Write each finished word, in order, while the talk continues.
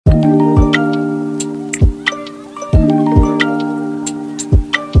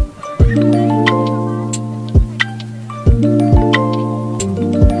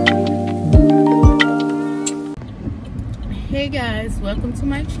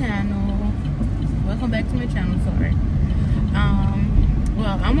channel. Welcome back to my channel, sorry.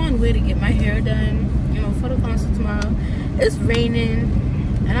 Well, I'm on the way to get my hair done, you know, for the concert tomorrow. It's raining,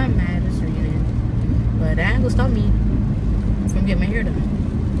 and I'm mad it's raining. But that ain't gonna stop me from getting my hair done.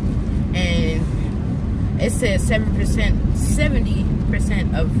 And it says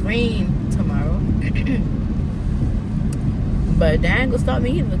 70% of rain tomorrow. But that ain't gonna stop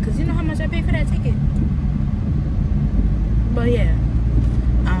me either, because you know how much I paid for that ticket. But yeah,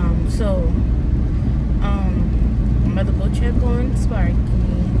 I'm about to go check on Sparky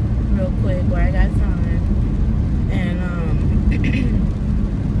real quick where I got time, and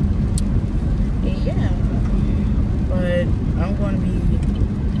yeah. But I'm gonna be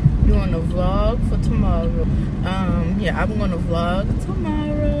doing a vlog for tomorrow. Yeah, I'm gonna vlog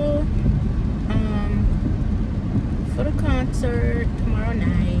tomorrow. For the concert tomorrow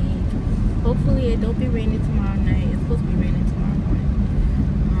night. Hopefully it don't be raining tomorrow night. It's supposed to be raining tomorrow morning.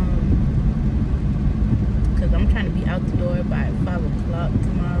 Cause I'm trying to be out the door by 5 o'clock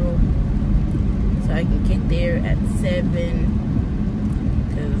tomorrow, so I can get there at 7.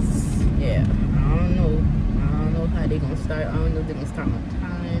 Cause yeah, I don't know how they gonna start. I don't know if they're gonna start on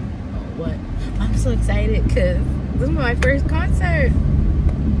time or what. I'm so excited cause this is my first concert.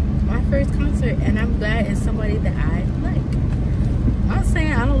 And I'm glad it's somebody that I like. I'm not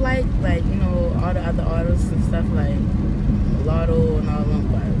saying I don't like you know, all the other artists and stuff like Lotto and all of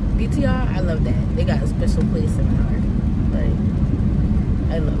them, but BTR, I love that. They got a special place in my heart. Like,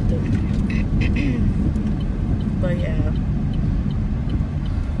 I love them. But yeah,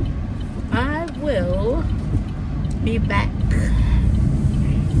 I will be back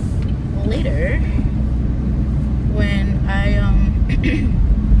later when I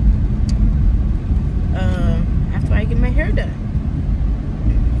after I get my hair done.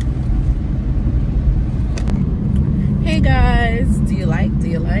 Hey guys, do you like?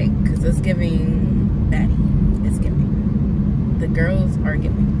 Because it's giving baddie. It's giving. The girls are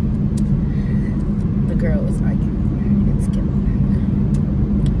giving. It's giving.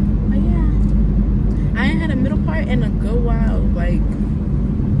 But yeah, I ain't had a middle part in a good while. Like,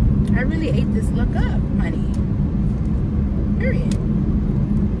 I really ate this look up, honey. Period.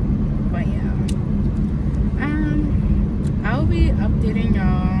 But yeah. I'll be updating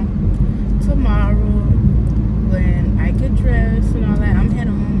y'all tomorrow when I get dressed and all that. I'm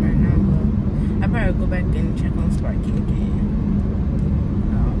heading home right now, but I'll probably go back and check on Sparky again.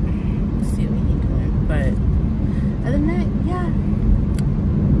 See what he's doing. But other than that, yeah.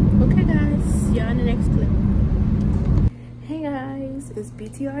 Okay guys, see y'all in the next clip. Hey guys, it's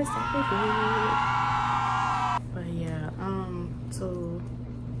BTR Saturday. But yeah, so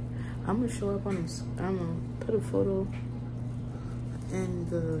I'm gonna show up on this. I'm gonna put a photo in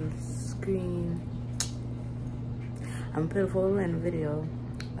the screen. I'm gonna put a photo and a video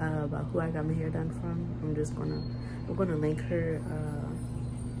about who I got my hair done from. I'm gonna link her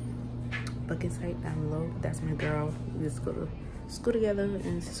booking site down below. That's my girl. We just go to school together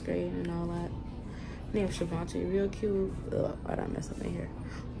in 6th grade and all that. Name Shavante, real cute. I don't mess up my hair.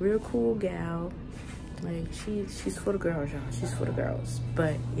 Real cool gal. Like she's for the girls, y'all. She's for the girls.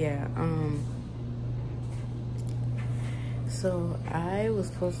 But yeah, so I was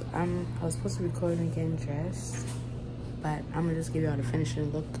supposed to record and getting dressed, but I'm gonna just give y'all the finishing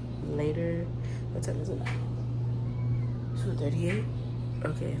look later. What time is it now? 2:38.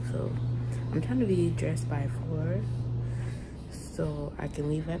 Okay, so I'm trying to be dressed by 4 so I can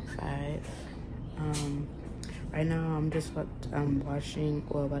leave at 5. Right now I'm just about to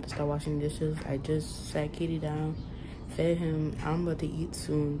start washing dishes. I just sat Katie down, fed him. I'm about to eat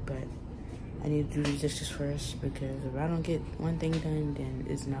soon, but I need to do the dishes first, because if I don't get one thing done, then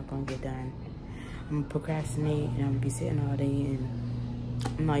it's not gonna get done. I'm gonna procrastinate and I'm gonna be sitting all day, and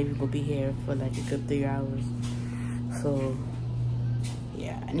I'm not even gonna be here for like a good 3 hours. So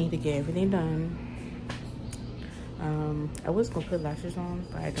yeah, I need to get everything done. I was gonna put lashes on,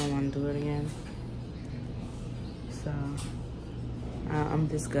 but I don't want to do it again. So I'm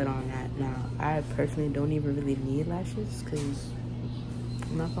just good on that now. I personally don't even really need lashes, because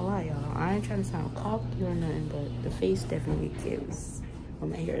I'm not gonna lie, y'all, I ain't trying to sound cocky or nothing, but the face definitely gives.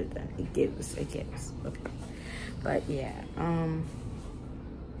 When my hair is done, it gives. Okay. But yeah, I'm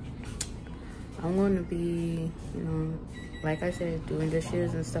gonna be, you know, like I said, doing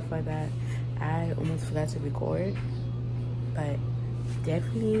dishes and stuff like that. I almost forgot to record, but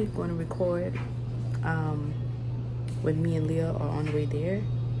definitely gonna record when me and Leah are on the way there.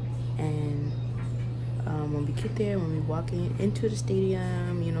 And when we get there, when we walk into the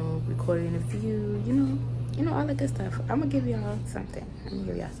stadium, you know, recording the view, you know, all that good stuff. I'm gonna give y'all something.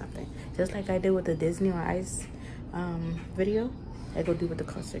 Just like I did with the Disney on Ice video. I go do with the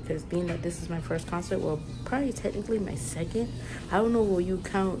concert, because being that this is my first concert, well, probably technically my second. I don't know, will you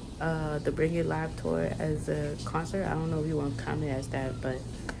count the Bring It Live tour as a concert? I don't know if you want to count it as that, but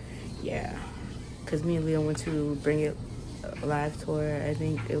yeah, because me and Leo went to Bring It Live tour. I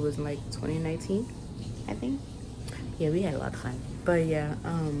think it was like 2019. I think. Yeah, we had a lot of fun. But yeah,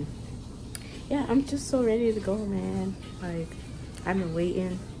 yeah, I'm just so ready to go, man. Like, I've been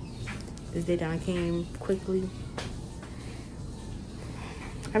waiting. This day down came quickly.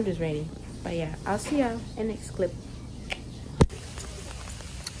 I'm just ready. But yeah, I'll see y'all in the next clip.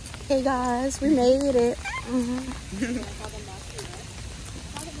 Hey guys, we made it.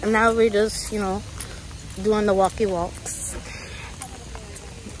 And now we're just, you know, doing the walkie walks.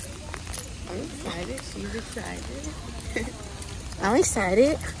 I'm excited. She's excited. I'm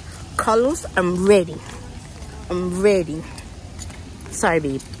excited. Carlos, I'm ready. I'm ready. Sorry,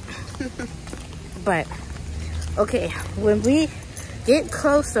 babe. But, okay, when we get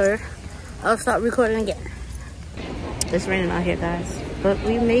closer, I'll start recording again. It's raining out here, guys. But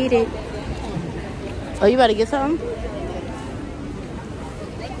we made it. Oh, you about to get something?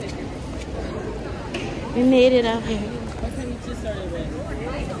 We made it out here. What time you just started with?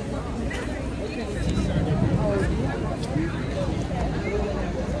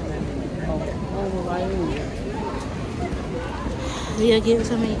 We are getting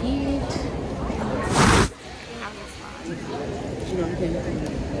something to eat.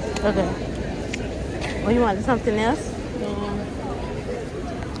 Okay. What you want? Something else?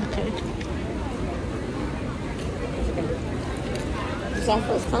 Okay. It's our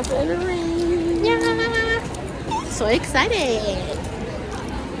first concert in the rain. Yeah. So excited.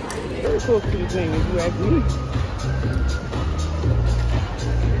 Very cool for you, Jamie. You agree?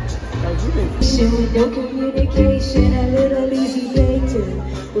 With no communication, a little easy dating.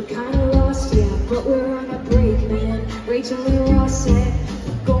 We're kinda lost, yeah, but we're on a break, man. Rachel and Ross said,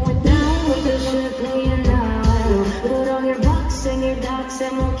 going down with the ship playing now. Put on your box and your docs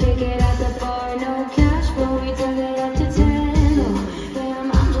and we'll kick it at the bar. No cash, but we turn it up to 10. Oh,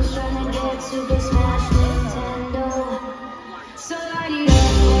 damn, I'm just trying to get Super Smash Nintendo. So light it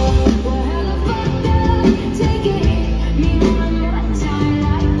up, we're hella fucked up. Take a hit, me one more time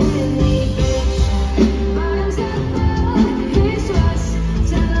like Whitney.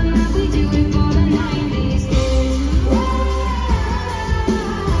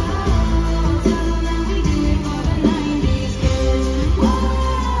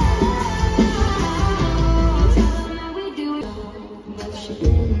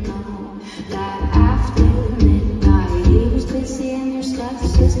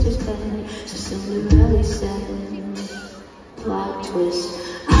 Plot twist.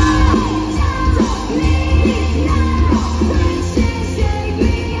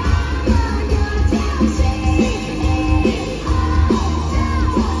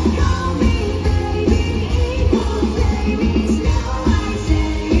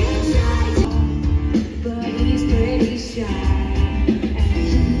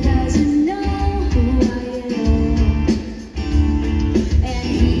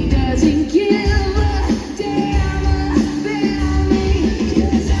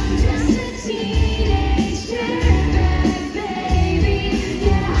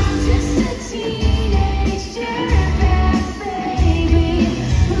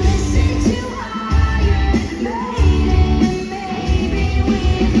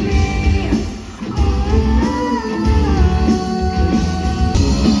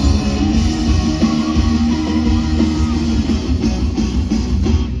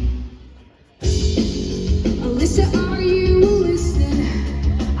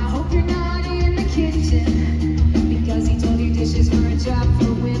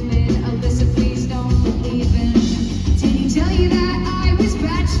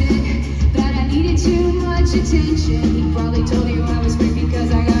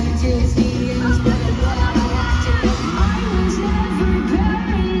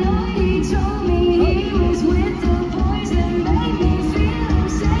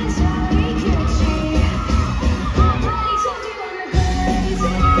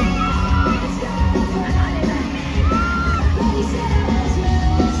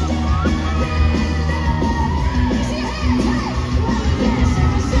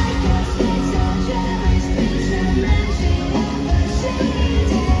 Dimension.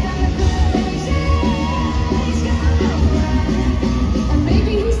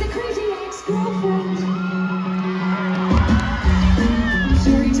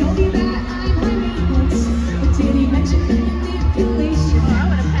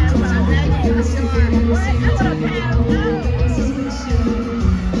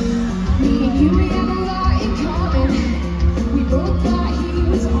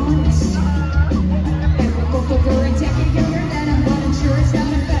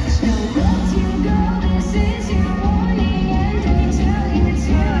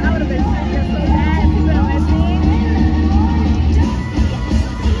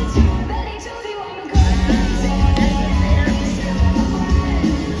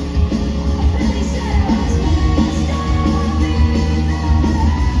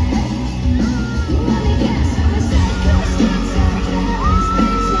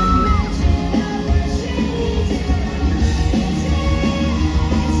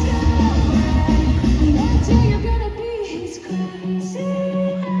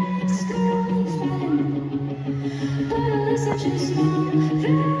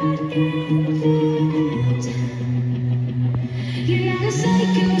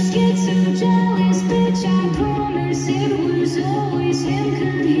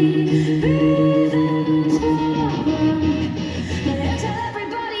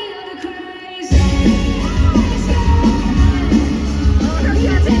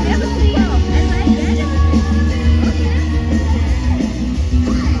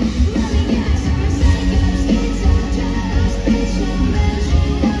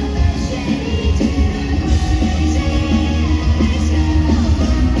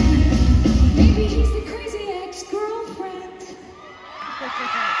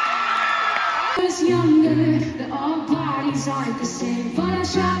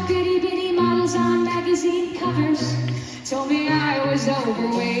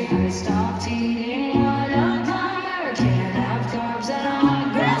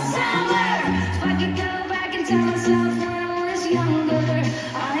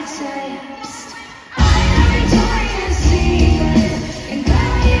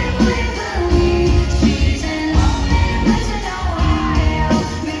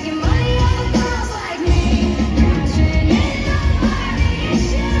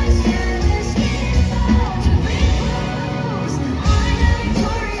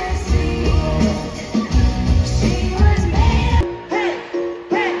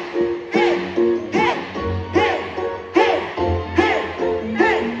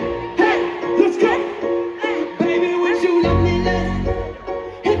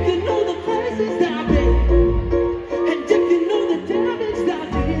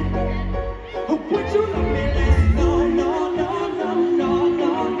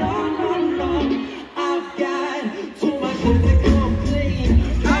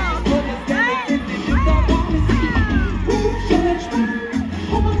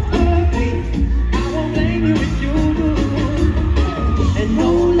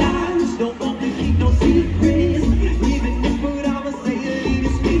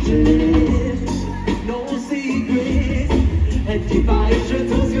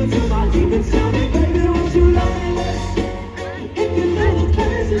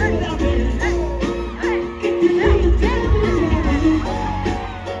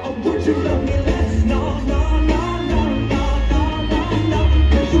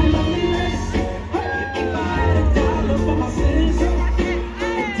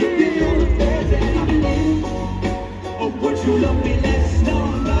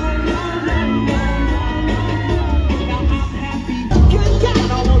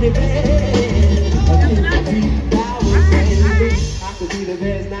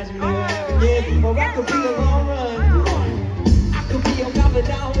 it's natural to have again. Or I could be a long run. I could be your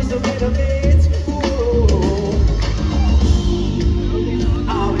confidant with some benefits. Ooh.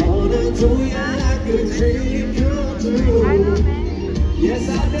 I wanna do you like a dream come true. Yes,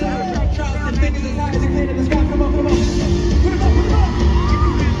 I do. Trust the fingers as high as you can in the sky. Come on, come on. Put it up, put it up.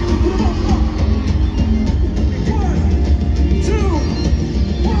 Put it up, put it up. 1, 2,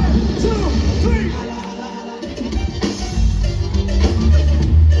 1, 2, 3.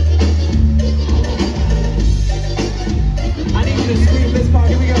 I need you to scream this part.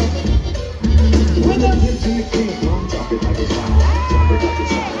 Here we go. With us. Drop it like it's hot. Drop it like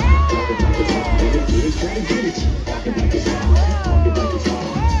it's hot. Drop it like it's hot. Get it, it's trying to get it. Walk it like it's hot. Walk it like it's hot.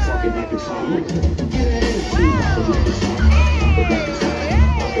 Walk it like it's hot. Get it, walk it like it's hot. Walk it like it's hot.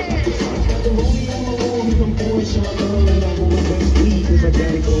 Walk it like it's hot. The rolling, I'm going shot. And I'm going to sleep because I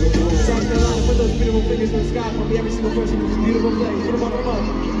gotta go to work. South Carolina, put those beautiful fingers in the sky for me. Every single person in this beautiful place. Put them up, put them up.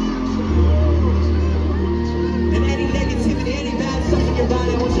 And any negativity, any bad stuff in your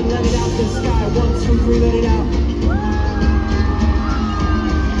body, I want you to let it out to the sky. 1, 2, 3, let it out.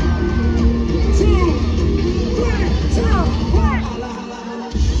 2, 3, 2, 1.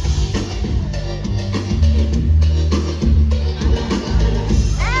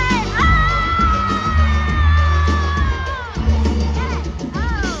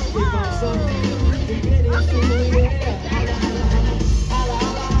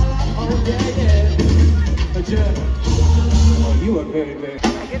 Oh, you are very, very.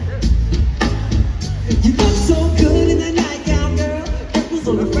 You look so good in the nightgown, girl. Freckles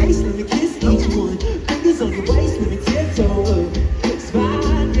on her face, let me kiss each one. Fingers on your waist, let me tiptoe.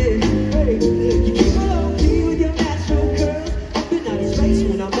 Smile, yeah. Hey. You keep it low key with your natural curls. Up and out of space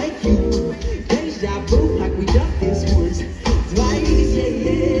when I make you move. Deja vu, like we done this once. Twice, yeah,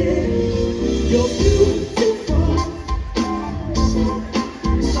 yeah. You're beautiful.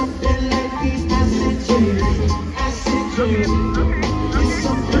 Something like these acid dreams. Acid dreams. It's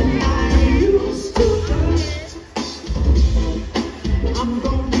something I used to do. I'm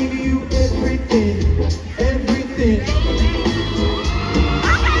gonna give you everything, everything.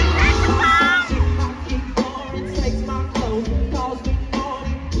 Take my keyboard and takes my clothes, calls me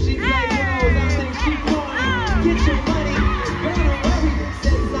naughty. She plays those, I think she corny. Get your money, don't worry.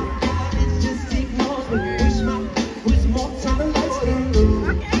 Says I'm bad, it's just ignores me. Wish more time to life.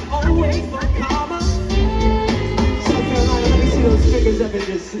 Always for karma. South Carolina, let me see those fingers up and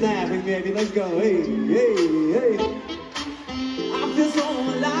just snapping, baby. Let's go, hey, hey, hey. I feel so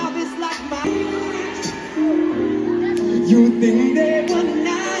alive, it's like my. You think they were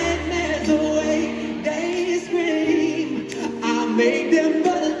nightmares away, they scream. I make them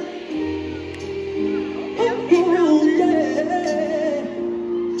but. Oh, yeah.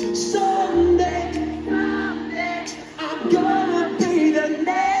 Someday, I'm gonna be the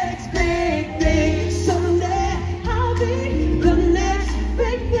next big thing. Someday, I'll be the next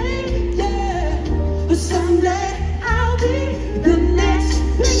big thing, yeah. But someday, I'll be the next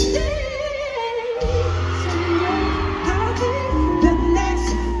big thing. Someday, I'll be the next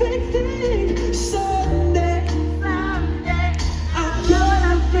big thing. Someday, I'm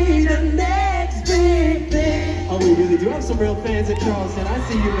gonna be the next big thing. Oh, we really do have some real fans at Charleston. I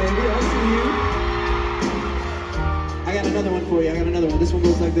see you, baby. I see you. I got another one for you. I got another one. This one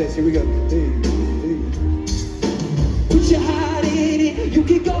goes like this. Here we go. Hey, hey. Put your heart in it. You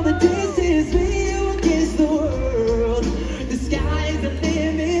can go the distance. Me, you against the world. The sky is the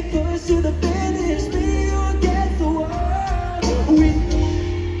limit. Push to the finish. Me, you against the world.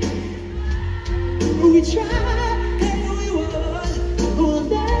 We try and we won. We'll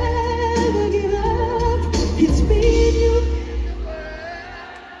never give up. It's me and you.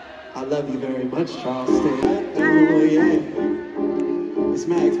 I love you very much, Charleston. Oh, yeah. It's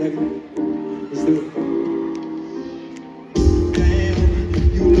Max, baby. Let's do it. Damn,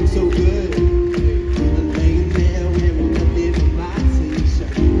 you look so good. I'm laying there wearing a living my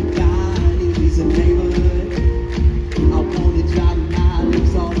t-shirt. God, it is a neighborhood. I wanna drop my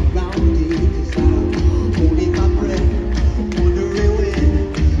lips all around you. Cause I'm holding my breath, wondering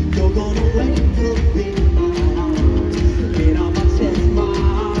when you're gonna wake up in my arms. Get on my chest, my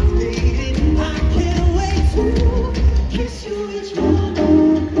heart's beating. I can't wait to kiss you each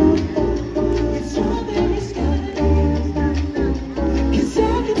morning. It's all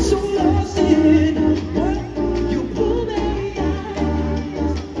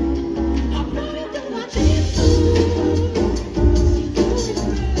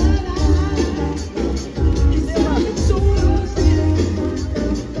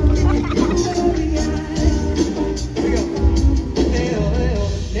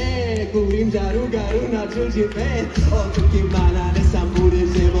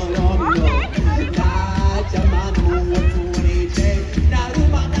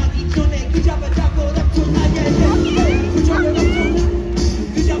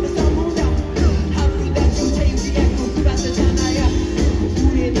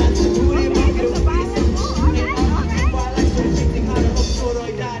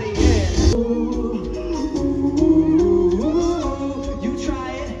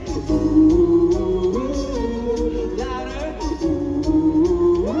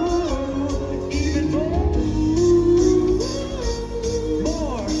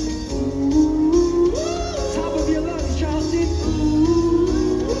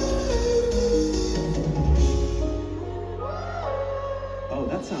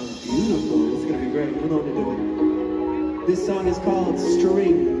That sounds beautiful. It's gonna be great. You know what to do. This song is called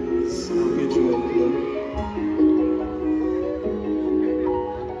Strings. I hope you enjoy it, beloved.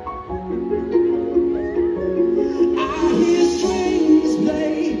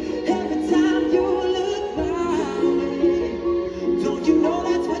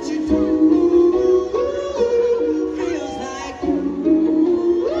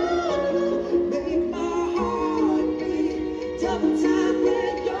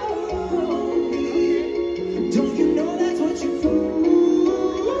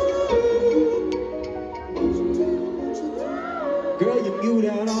 Girl, you mute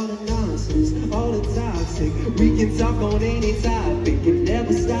out all the nonsense, all the toxic. We can talk on any topic, it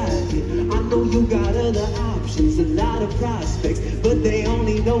never stop it. I know you got other options, a lot of prospects, but they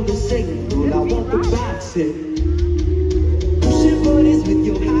only know the same rule. I want the box hit. Pushing buddies with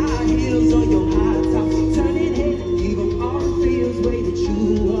your high heels or your high tops, turning heads, leave them all the fields waiting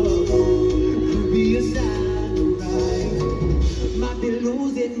you up. Could be a sign of right. Might be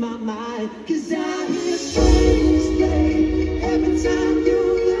losing my mind, 'cause I hear strings play every time you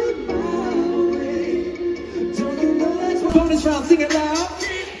look my way. Don't you know that's what bonus round, sing it loud.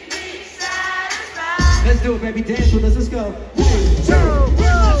 Let's do it, baby, dance with us, let's go. 1, 2,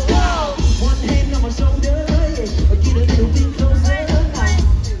 1, let's go. One hand on my shoulder, yeah. Get a little bit closer.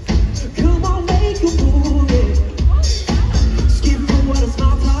 Come on, make a move, yeah. Skip through what a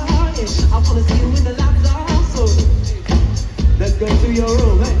small part, yeah. I wanna see you in the lights off, so let's go to your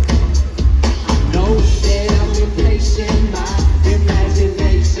room, hey. I know that I'm impatient, my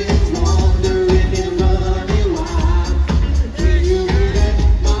imagination's wandering and running wild. Can you hear that?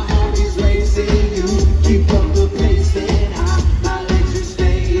 My heart is racing, you keep up the pace, and I might let you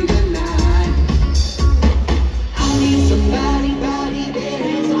stay the night. I need somebody, body, that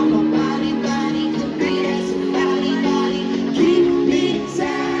has on my body, body, that somebody, body, keep me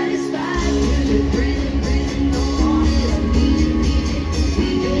satisfied. Breathing, breathing, no more, I need it, need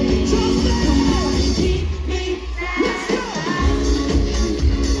it. Just somebody keep me satisfied.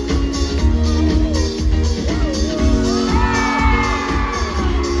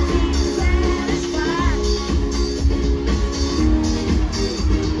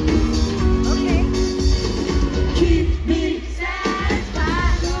 Keep me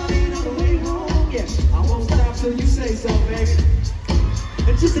satisfied. Darling, on the way home, yeah. I won't stop till you say so, baby.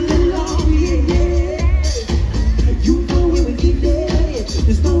 And just a little longer, yeah, yeah. You know when we get there, yeah.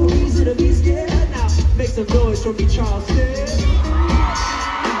 There's no reason to be scared now. Make some noise from me, Charleston.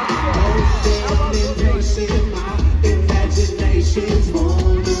 I'm impatient, my imagination's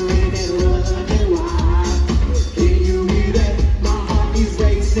wandering and running wild. Can you hear that? My heart is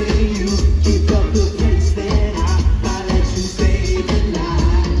racing, you keep up the pace, then I'll let you stay the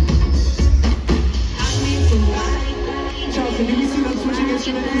night. I need somebody. Charleston, did you see them switching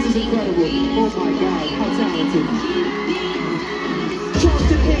instruments? This is incredible. Oh my God, how talented.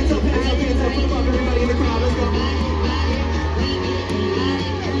 Charleston, hands up, hands up, hands up. Put them up, everybody in the crowd, let's go.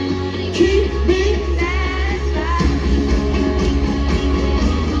 Keep me satisfied.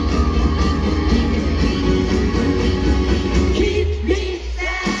 Keep me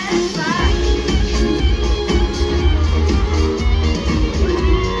satisfied.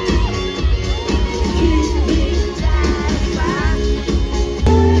 Keep me satisfied.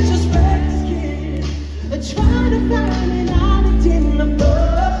 Just rescued, trying to find an island in the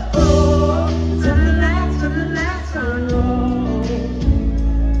boat. Turn the lights on low.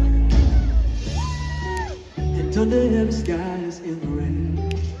 And under heavy skies in the rain,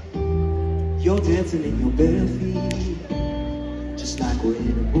 you're dancing in your bare feet, just like we're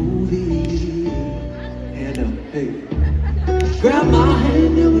in a movie. Hand up, hey. Grab my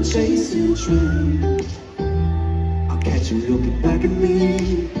hand and we're chasing a train. I'll catch you looking back at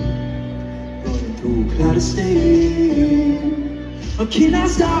me, running through a cloud of steam. Or can I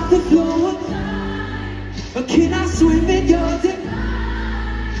stop the flow? Or can I swim in your dip?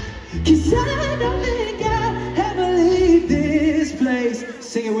 'Cause I don't think I'll ever leave this place.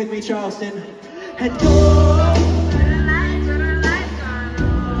 Sing it with me, Charleston. And go.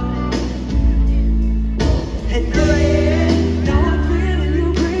 And go, yeah. Now I'm feeling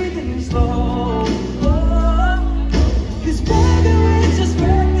you breathing slow. This baby, we're just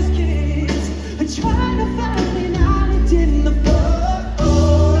reckless kids, and trying to find an island in the boat.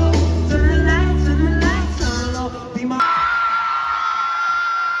 Turn the lights on low. Be my.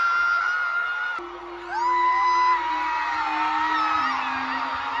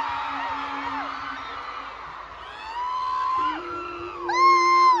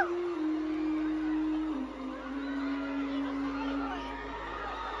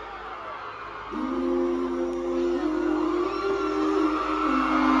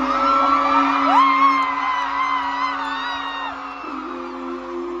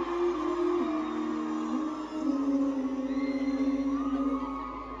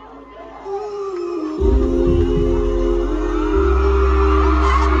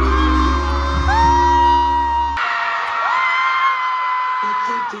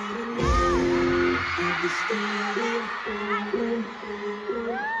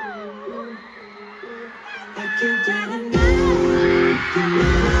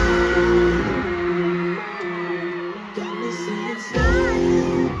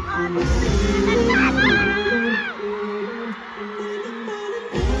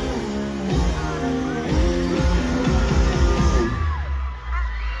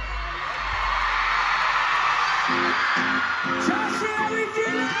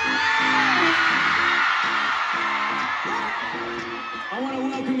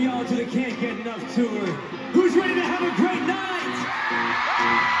 tour. Who's ready to have a great night?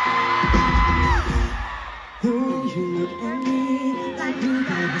 The way you look at me, like we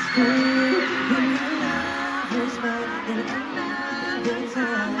have a story. When your love is mine in another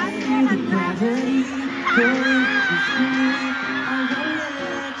time. I feel the gravity going through me. I won't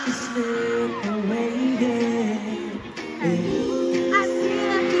let you slip away, yeah. I see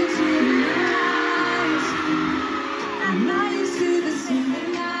that picture in your eyes. I know you see the same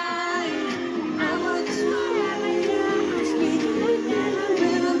light. I want you wherever you touch me.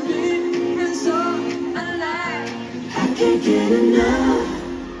 Never been and so alive. I can't get enough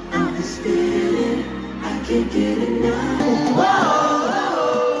of this feeling. I can't get enough. Whoa.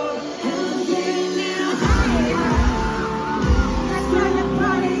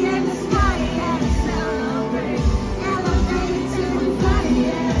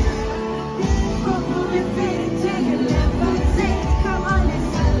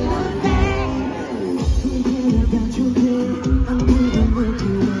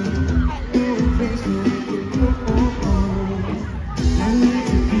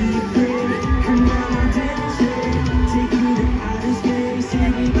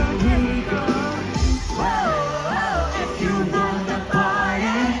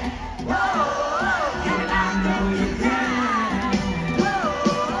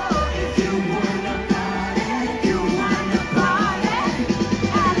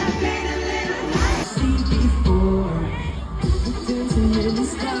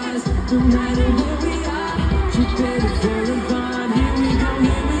 No matter where we are, you better verify. Here we go,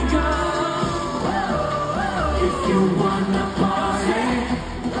 here we go. If you wanna party,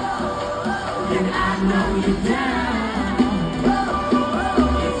 then I know you down.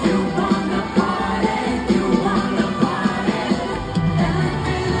 If you wanna party, you wanna party.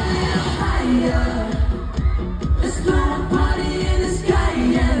 Elevate a little higher. Let's throw a party in the sky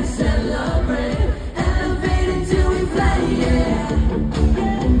and celebrate. Elevate until we fly, yeah.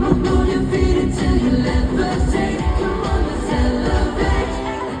 Move your feet until you levitate. Come on, let's elevate.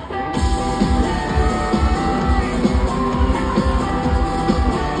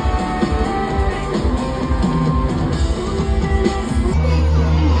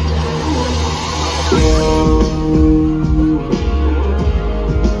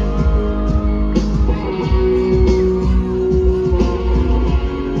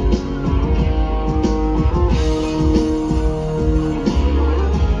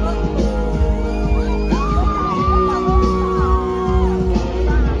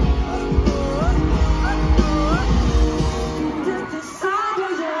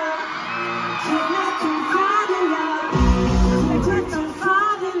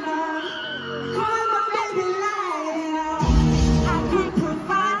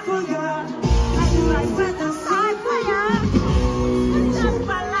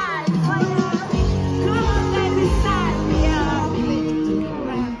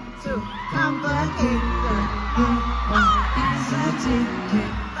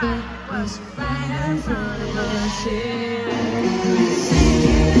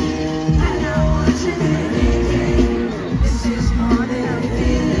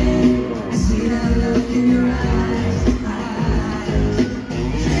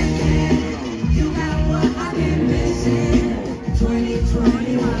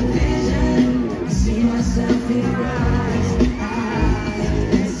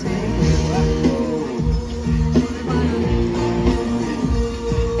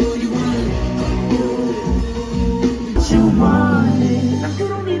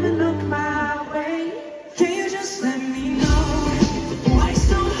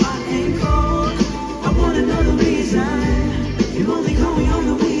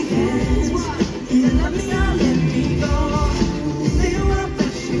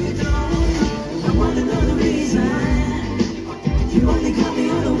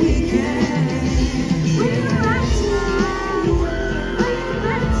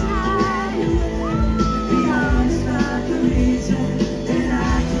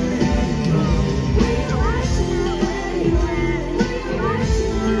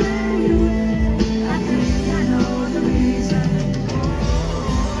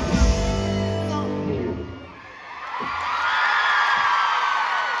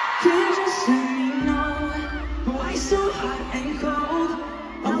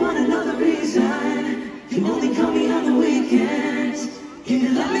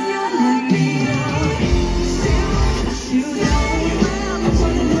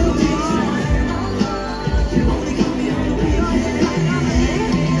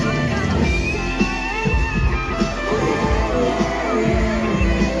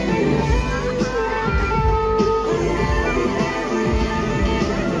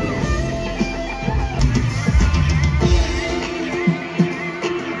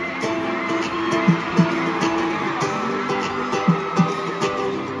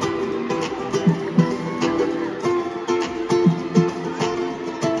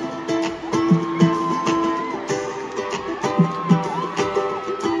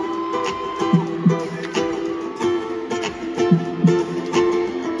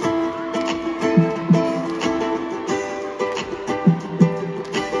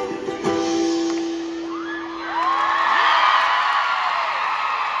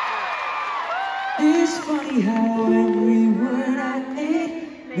 It's funny how every word I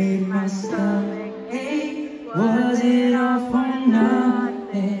ate made my stomach ache. Was it all for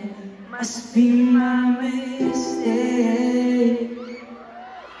nothing? Must be my mistake.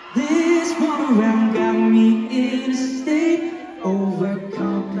 This one around got me in a state,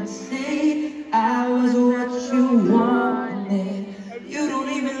 overcompensate. I was what you wanted. You don't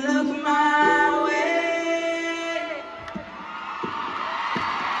even look my way.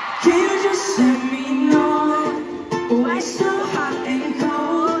 Can you just send me